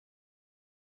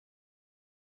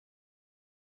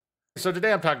So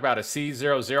today I'm talking about a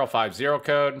C0050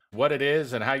 code, what it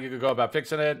is and how you could go about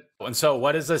fixing it. And so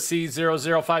what is a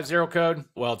C0050 code?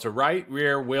 Well, it's a right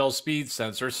rear wheel speed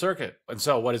sensor circuit. And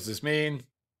so what does this mean?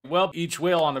 Well, each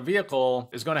wheel on the vehicle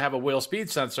is going to have a wheel speed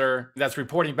sensor that's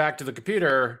reporting back to the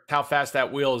computer how fast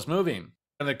that wheel is moving.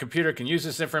 And the computer can use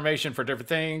this information for different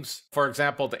things. For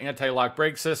example, the anti-lock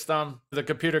brake system. The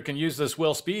computer can use this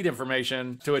wheel speed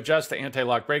information to adjust the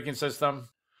anti-lock braking system.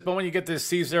 But when you get this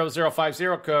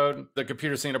C0050 code, the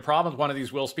computer's seeing a problem with one of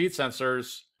these wheel speed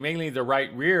sensors, mainly the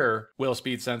right rear wheel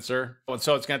speed sensor. And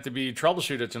so it's going to have to be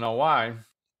troubleshooted to know why.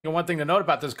 One thing to note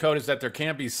about this code is that there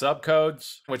can be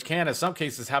subcodes, which can, in some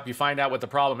cases, help you find out what the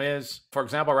problem is. For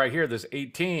example, right here, this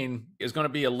 18 is going to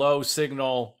be a low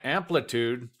signal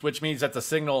amplitude, which means that the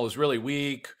signal is really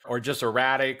weak or just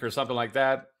erratic or something like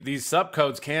that. These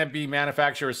subcodes can be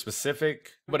manufacturer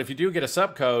specific, but if you do get a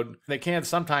subcode, they can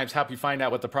sometimes help you find out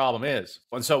what the problem is.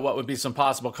 And so what would be some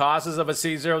possible causes of a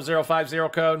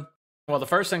C0050 code? Well, the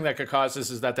first thing that could cause this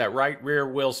is that right rear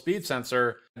wheel speed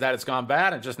sensor, that it's gone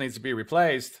bad and just needs to be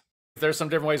replaced. There's some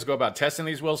different ways to go about testing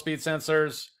these wheel speed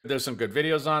sensors. There's some good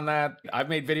videos on that. I've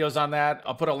made videos on that.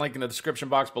 I'll put a link in the description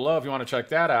box below if you want to check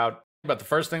that out. But the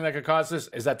first thing that could cause this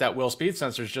is that wheel speed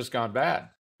sensor has just gone bad.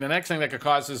 The next thing that could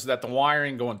cause this is that the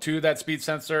wiring going to that speed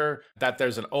sensor, that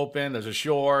there's an open, there's a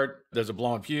short, there's a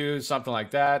blown fuse, something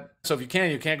like that. So if you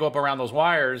can go up around those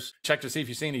wires, check to see if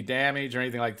you see any damage or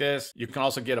anything like this. You can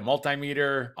also get a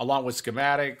multimeter along with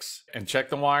schematics and check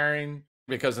the wiring,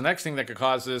 because the next thing that could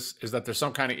cause this is that there's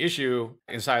some kind of issue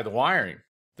inside the wiring.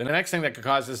 The next thing that could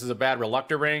cause this is a bad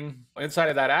reluctor ring. Inside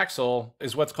of that axle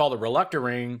is what's called a reluctor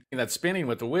ring that's spinning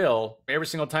with the wheel. Every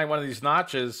single time one of these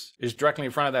notches is directly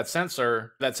in front of that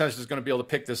sensor is going to be able to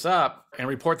pick this up and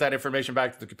report that information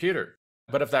back to the computer.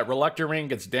 But if that reluctor ring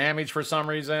gets damaged for some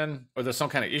reason, or there's some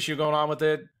kind of issue going on with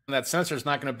it, that sensor is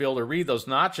not going to be able to read those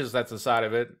notches that's inside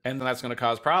of it, and that's going to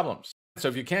cause problems. So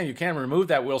if you can remove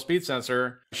that wheel speed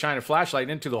sensor, shine a flashlight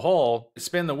into the hole,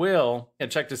 spin the wheel,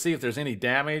 and check to see if there's any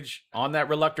damage on that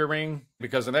reluctor ring,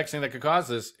 because the next thing that could cause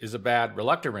this is a bad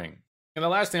reluctor ring. And the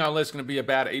last thing on the list is going to be a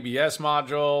bad ABS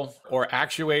module or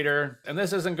actuator. And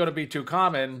this isn't going to be too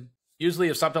common. Usually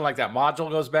if something like that module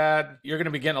goes bad, you're going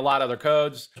to be getting a lot of other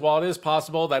codes. While it is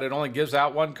possible that it only gives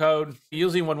out one code,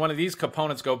 usually when one of these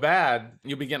components go bad,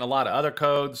 you'll be getting a lot of other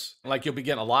codes. Like you'll be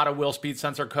getting a lot of wheel speed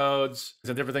sensor codes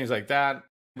and different things like that.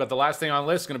 But the last thing on the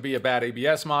list is going to be a bad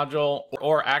ABS module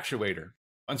or actuator.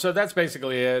 And so that's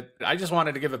basically it. I just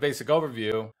wanted to give a basic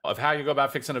overview of how you go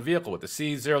about fixing a vehicle with the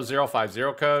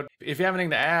C0050 code. If you have anything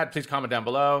to add, please comment down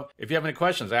below. If you have any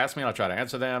questions, ask me and I'll try to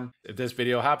answer them. If this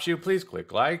video helps you, please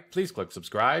click like, please click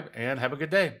subscribe, and have a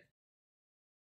good day.